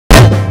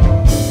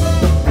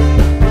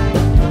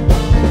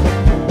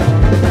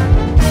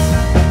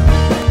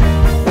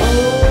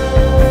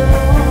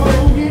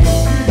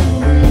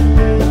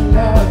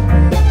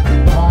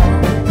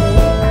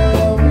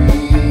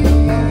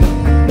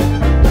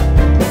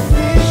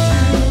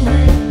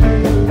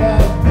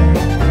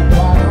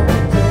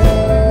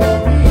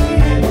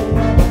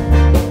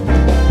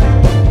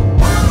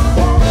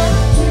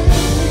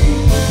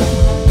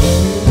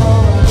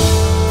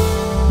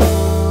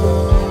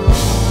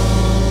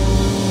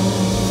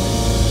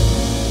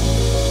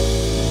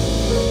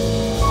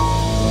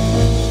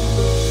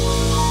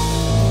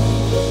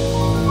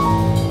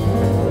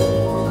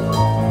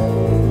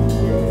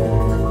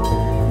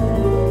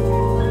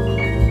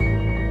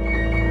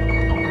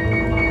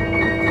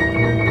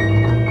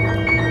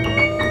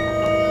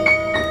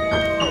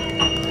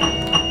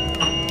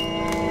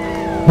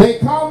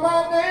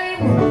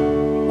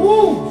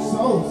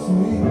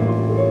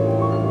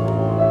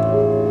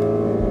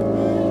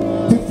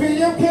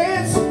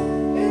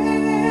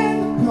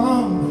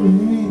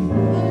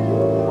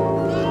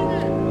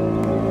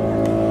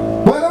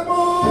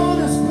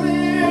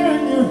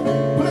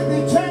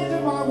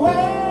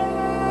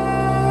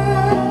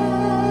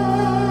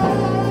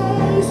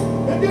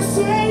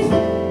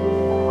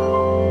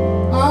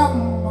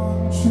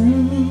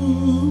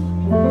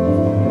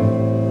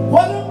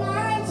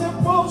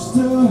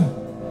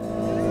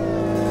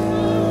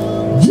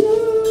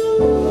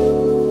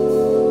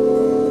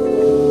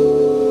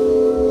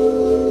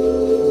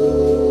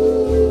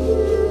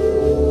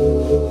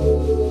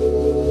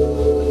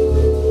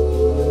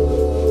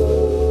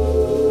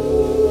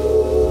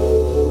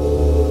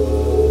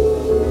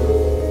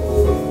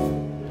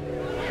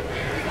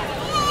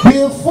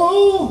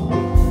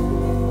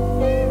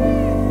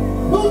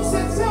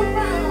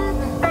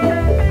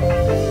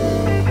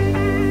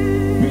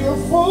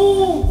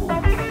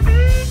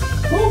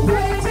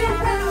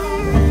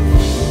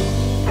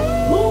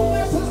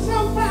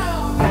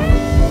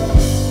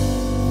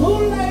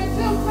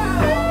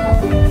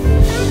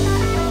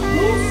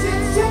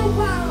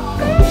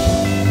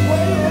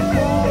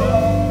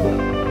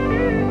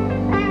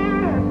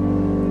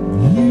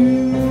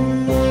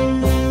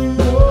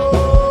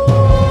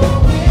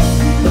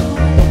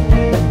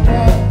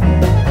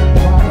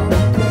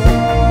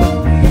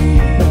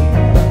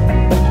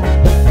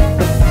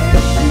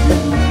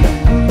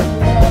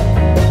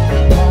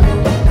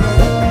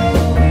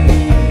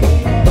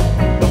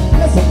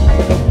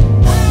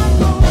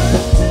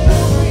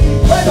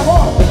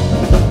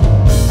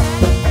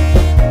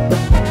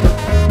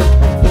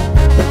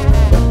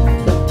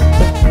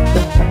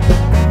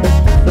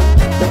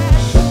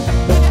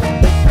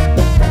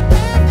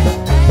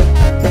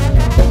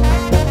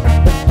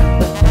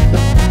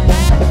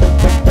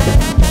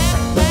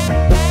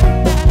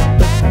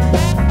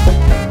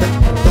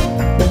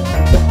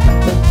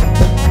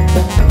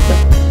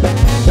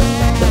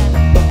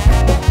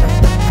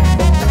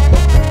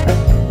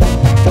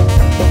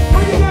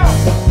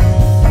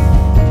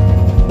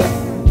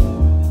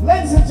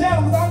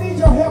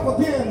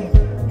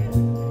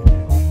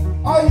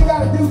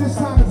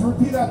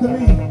after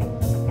me.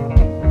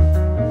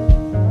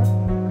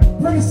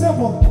 Pretty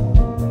simple.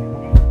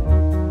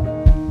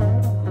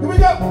 Here we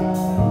go.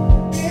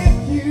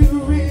 If you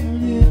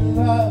really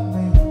love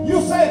me,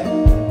 you say it.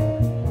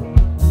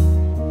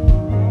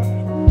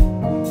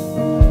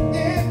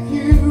 If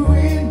you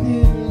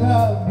really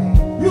love me,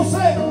 you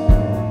say it.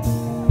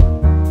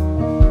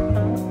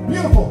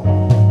 Beautiful.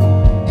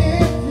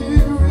 If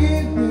you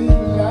really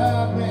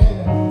love me.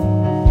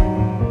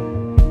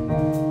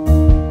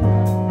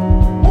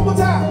 One more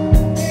time.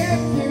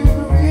 If you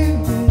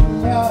really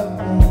love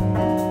me.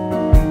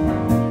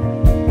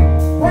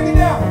 Break it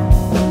down.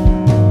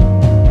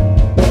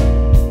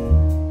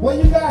 Well,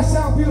 you guys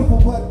sound beautiful,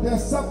 but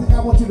there's something I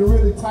want you to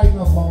really tighten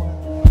up on.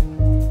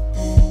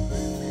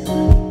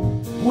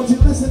 I want you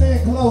to listen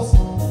in close.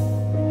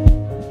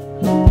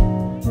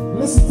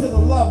 Listen to the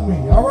love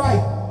me, all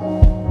right?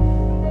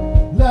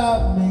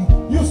 Love me.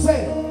 You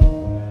say it.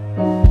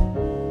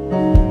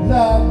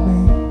 Love me.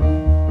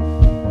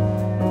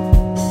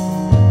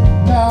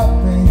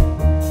 Love me.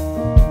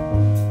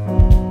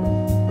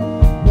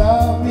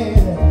 Love me.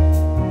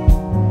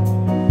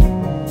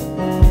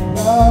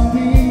 Love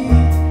me.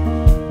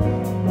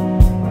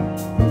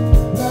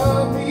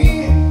 Love me.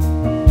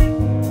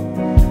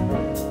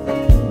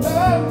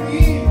 Love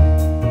me.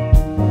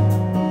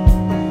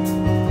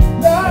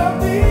 Love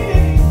me.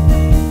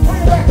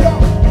 Bring it back,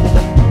 y'all.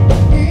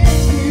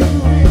 If you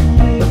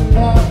really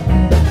love me,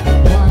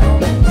 why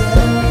don't you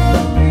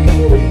tell me?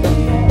 If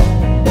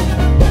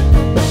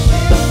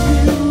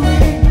you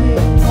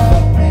really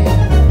love me,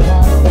 why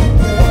don't you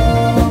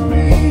tell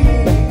me?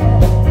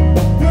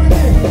 Do it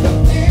again.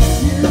 If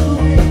you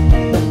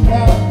really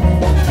love me,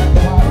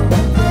 why don't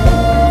you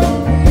tell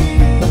me?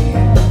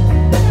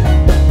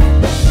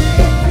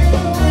 If you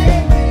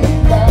really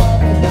love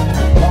me,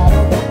 why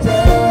don't you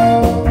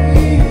tell me?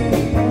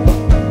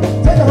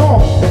 Take it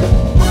home.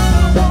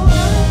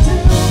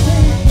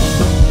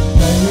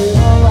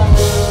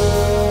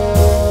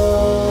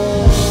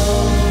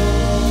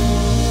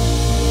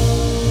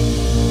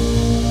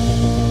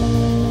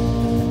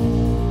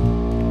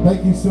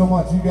 Thank you so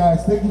much, you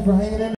guys. Thank you for hanging in.